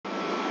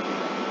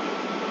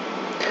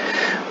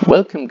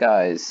Welcome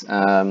guys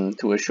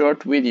to a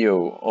short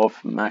video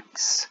of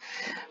Max.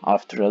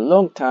 After a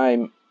long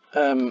time,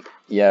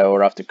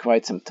 or after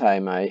quite some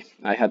time, I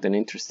had an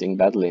interesting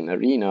battle in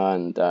Arena,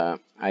 and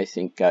I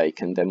think I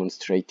can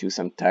demonstrate you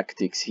some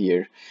tactics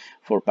here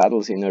for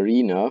battles in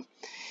Arena.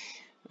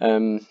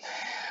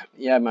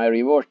 My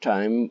reward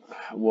time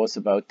was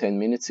about 10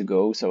 minutes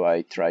ago, so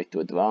I tried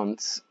to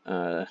advance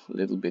a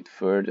little bit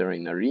further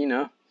in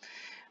Arena.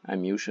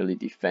 I'm usually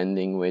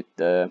defending with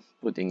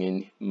putting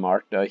in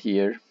Marta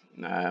here.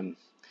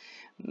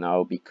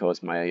 Now,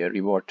 because my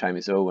reward time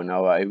is over,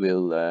 now I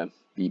will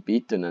be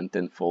beaten and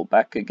then fall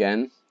back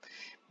again.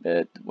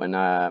 But when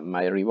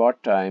my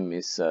reward time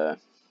is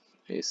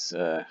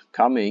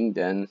coming,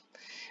 then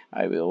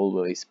I will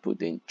always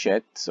put in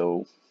Chet,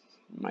 so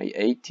my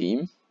A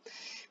team.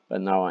 But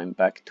now I'm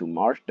back to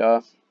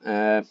Marta.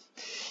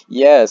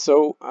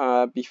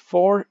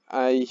 Before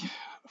I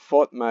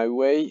fought my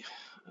way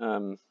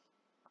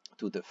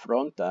to the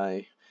front,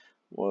 I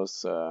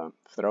was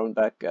thrown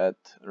back at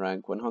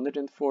rank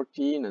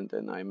 114, and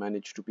then I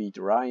managed to beat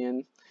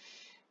Ryan.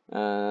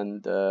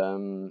 And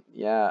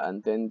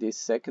and then this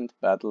second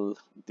battle,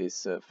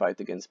 this fight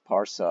against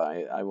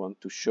Parsa, I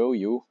want to show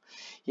you.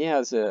 He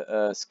has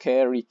a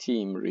scary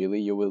team,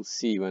 really. You will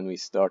see when we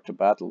start the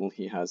battle.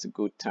 He has a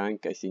good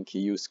tank. I think he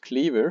used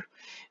Cleaver,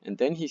 and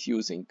then he's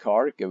using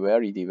Karg, a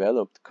very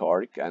developed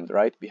Karg, and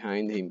right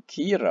behind him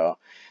Kira.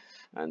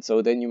 And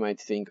so then you might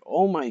think,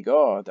 oh my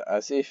god,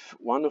 as if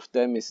one of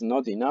them is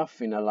not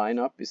enough in a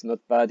lineup, is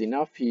not bad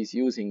enough. He's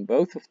using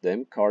both of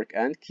them, Karg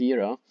and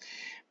Kira.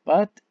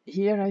 But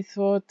here I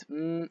thought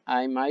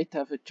I might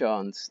have a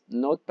chance,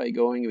 not by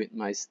going with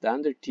my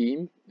standard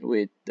team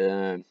with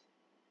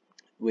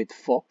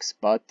Fox,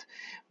 but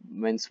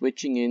when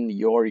switching in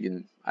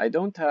Jorgen. I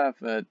don't have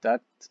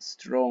that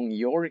strong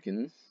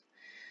Jorgen,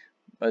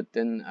 but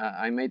then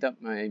I made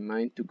up my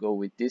mind to go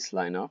with this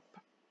lineup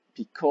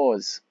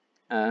because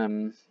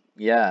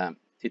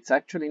it's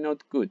actually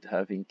not good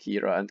having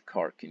Kira and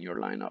Karg in your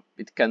lineup.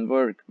 It can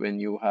work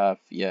when you have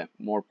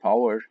more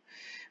power,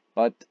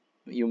 but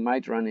you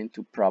might run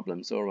into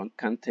problems, or one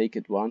can take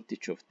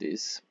advantage of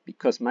this,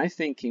 because my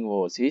thinking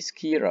was his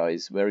Kira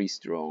is very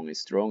strong,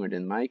 is stronger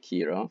than my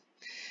Kira,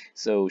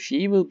 so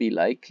she will be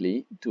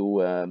likely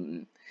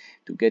to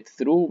get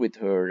through with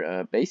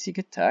her basic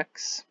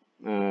attacks,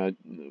 her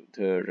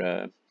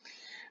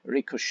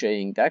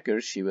ricocheting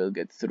daggers. She will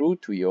get through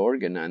to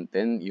Jorgen, and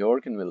then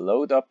Jorgen will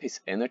load up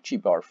his energy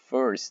bar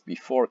first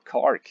before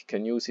Karg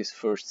can use his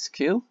first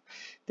skill.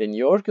 Then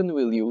Jorgen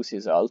will use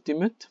his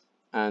ultimate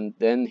and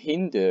then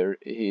hinder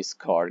his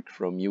Karg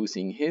from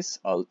using his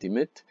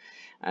ultimate.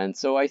 And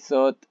so I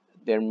thought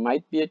there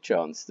might be a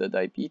chance that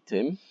I beat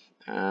him,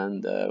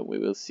 and we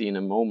will see in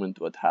a moment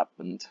what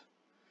happened.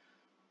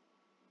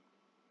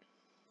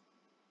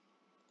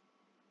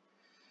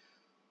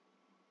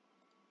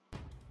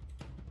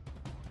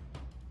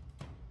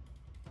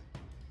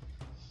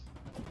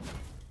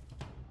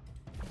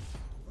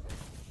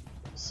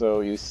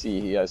 So you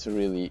see he has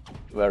really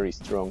very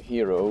strong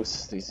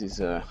heroes. This is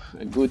a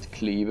good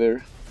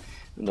Cleaver,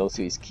 and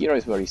also his Kira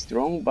is very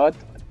strong, but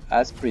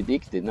as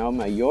predicted, now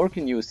my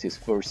Jorgen used his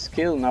first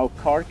skill. Now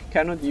Karg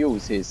cannot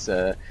use his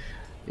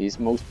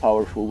most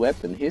powerful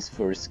weapon, his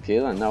first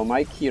skill, and now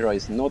my Kira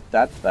is not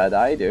that bad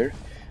either,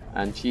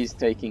 and she's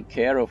taking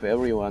care of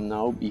everyone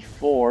now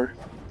before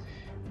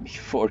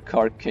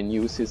Karg can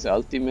use his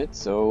ultimate.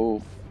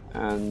 So,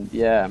 and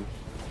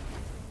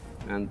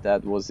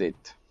that was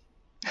it.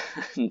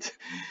 And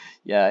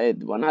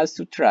one has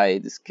to try.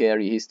 It's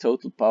scary. His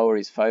total power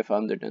is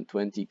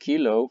 520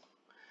 kilo,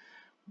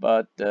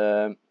 but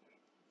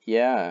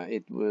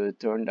it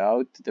turned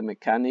out the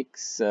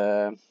mechanics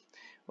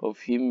of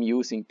him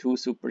using two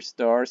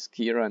superstars,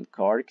 Kira and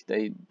Karg,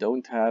 they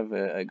don't have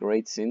a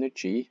great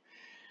synergy,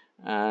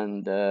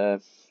 and they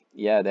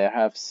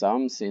have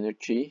some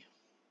synergy,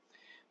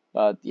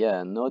 but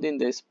not in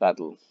this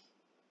battle.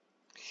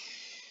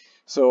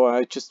 So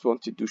I just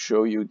wanted to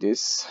show you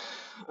this.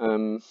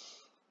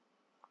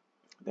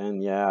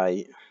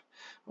 I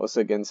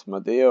also against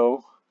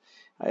Madeo,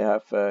 I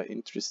have an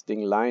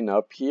interesting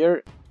lineup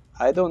here.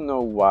 I don't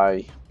know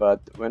why, but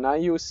when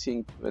I'm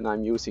using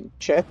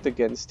Chet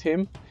against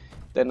him,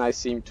 then I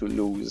seem to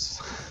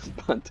lose.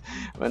 But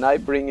when I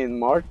bring in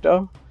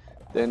Marta,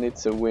 then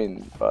it's a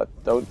win. But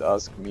don't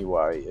ask me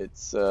why.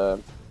 It's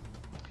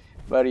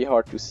very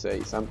hard to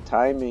say. Some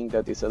timing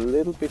that is a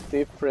little bit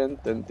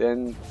different, and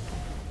then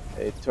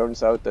it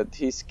turns out that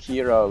his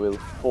Kira will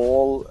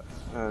fall,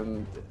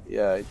 and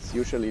it's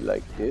usually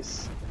like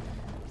this.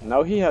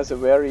 Now he has a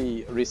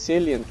very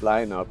resilient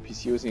lineup.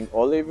 He's using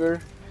Oliver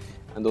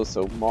and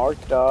also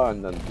Marta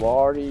and then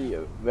Wari,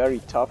 a very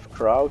tough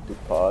crowd to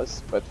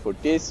pass, but for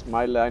this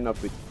my lineup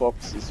with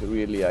Fox is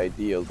really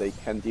ideal. They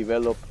can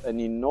develop an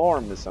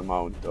enormous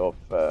amount of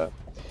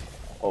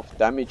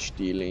damage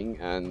dealing,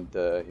 and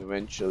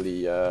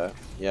eventually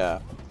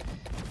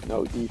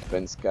no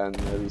defense can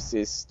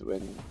resist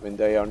when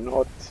they are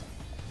not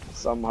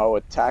somehow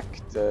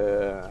attacked,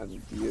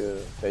 and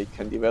they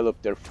can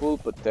develop their full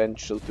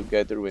potential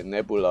together with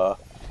Nebula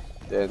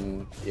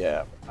then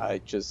yeah, I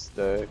just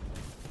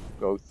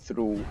go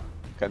through,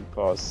 can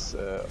pass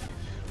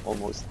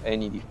almost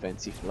any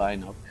defensive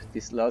lineup.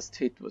 This last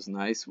hit was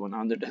nice,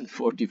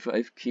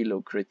 145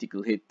 kilo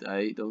critical hit.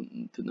 I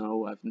don't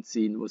know, I haven't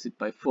seen, was it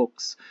by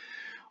Fox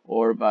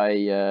or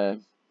by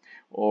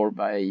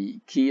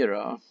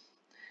Kira?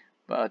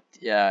 But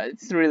yeah,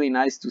 it's really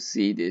nice to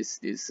see this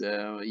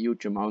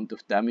huge amount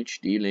of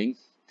damage dealing.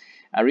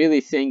 I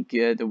really think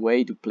the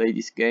way to play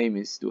this game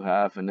is to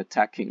have an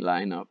attacking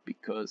lineup,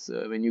 because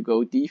when you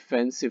go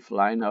defensive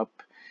lineup,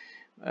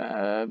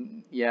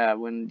 yeah,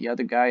 when the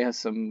other guy has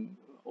some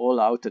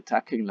all-out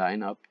attacking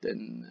lineup,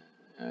 then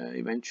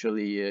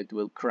eventually it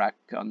will crack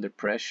under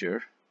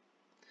pressure.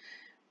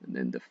 And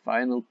then the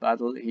final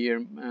battle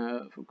here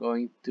for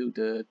going to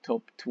the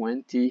top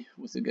 20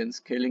 was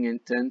against Killing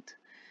Intent.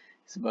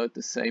 It's about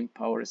the same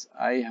power as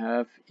I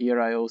have.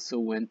 Here I also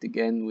went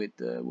again with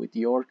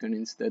Jorgen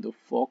instead of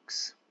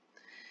Fox.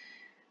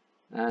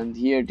 And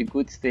here the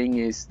good thing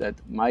is that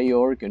my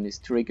Jorgen is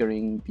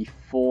triggering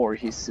before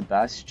his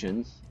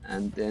Sebastian,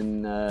 and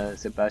then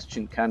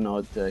Sebastian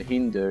cannot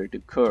hinder the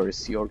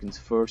curse, Jorgen's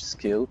first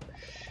skill.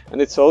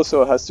 And it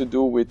also has to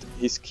do with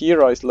his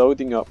Kira is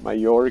loading up my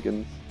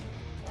Jorgen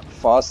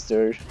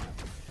faster,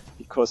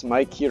 because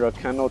my Kira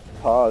cannot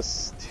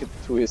pass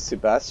to his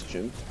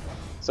Sebastian.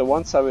 So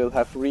once I will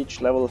have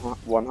reached level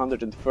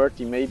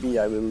 130, maybe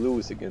I will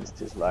lose against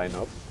his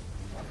lineup.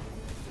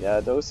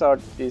 Yeah, those are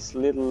these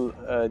little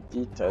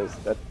details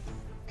that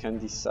can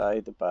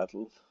decide the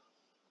battle.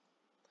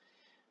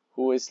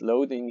 Who is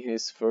loading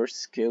his first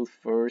skill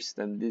first,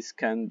 and this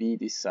can be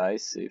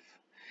decisive.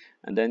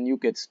 And then you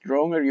get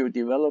stronger, you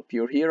develop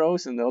your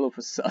heroes, and all of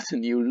a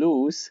sudden you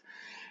lose.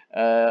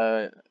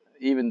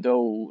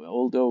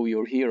 Although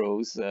your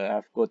heroes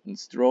have gotten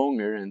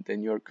stronger, and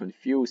then you're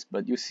confused.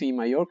 But you see,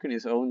 my Jorgen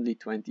is only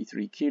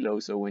 23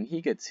 kilos, so when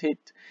he gets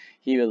hit,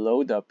 he will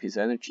load up his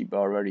energy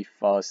bar very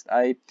fast.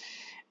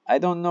 I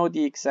don't know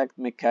the exact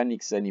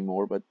mechanics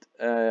anymore, but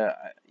the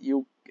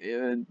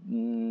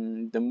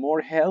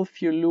more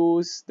health you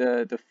lose,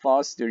 the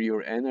faster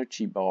your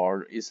energy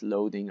bar is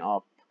loading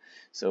up.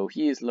 So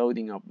he is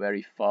loading up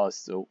very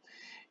fast. So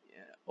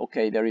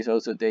okay, there is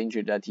also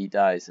danger that he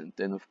dies, and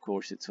then of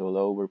course it's all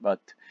over.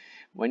 But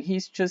when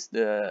he's just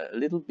a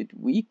little bit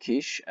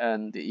weakish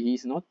and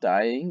he's not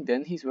dying,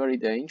 then he's very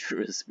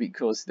dangerous,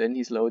 because then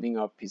he's loading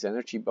up his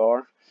energy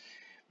bar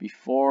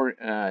before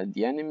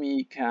the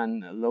enemy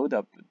can load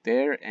up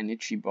their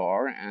energy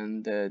bar,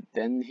 and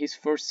then his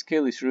first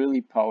skill is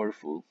really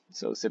powerful.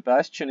 So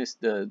Sebastian is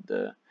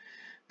the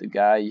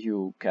guy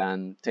who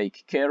can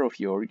take care of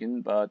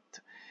Jorgen,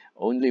 but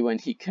only when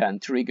he can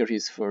trigger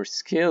his first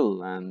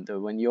skill. And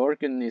when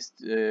Jorgen is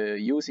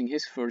using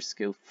his first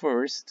skill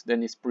first,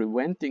 then it's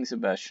preventing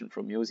Sebastian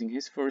from using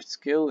his first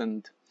skill.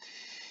 And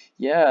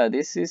yeah,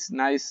 this is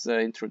nice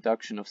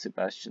introduction of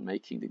Sebastian,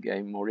 making the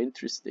game more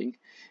interesting.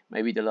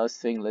 Maybe the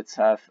last thing, let's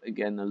have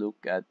again a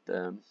look at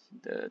the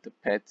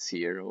pets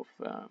here of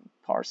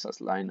Parsa's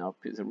lineup.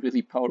 It's a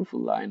really powerful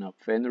lineup.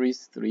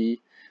 Fenris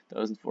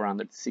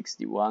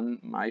 3,461.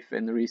 My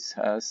Fenris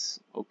has,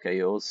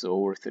 okay, also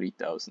over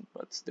 3,000,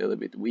 but still a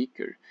bit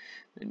weaker.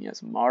 Then he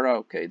has Mara,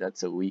 okay,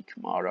 that's a weak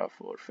Mara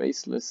for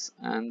Faceless,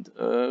 and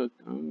a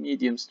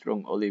medium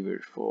strong Oliver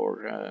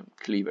for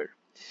Cleaver.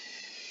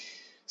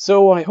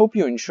 So I hope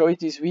you enjoyed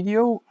this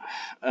video,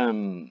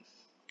 and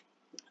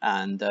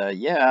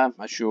yeah,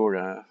 I'm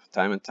sure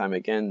time and time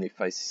again,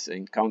 if I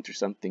encounter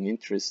something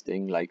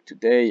interesting like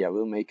today, I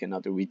will make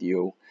another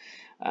video.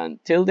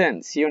 Until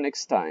then, see you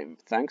next time.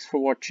 Thanks for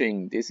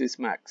watching. This is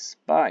Max.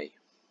 Bye.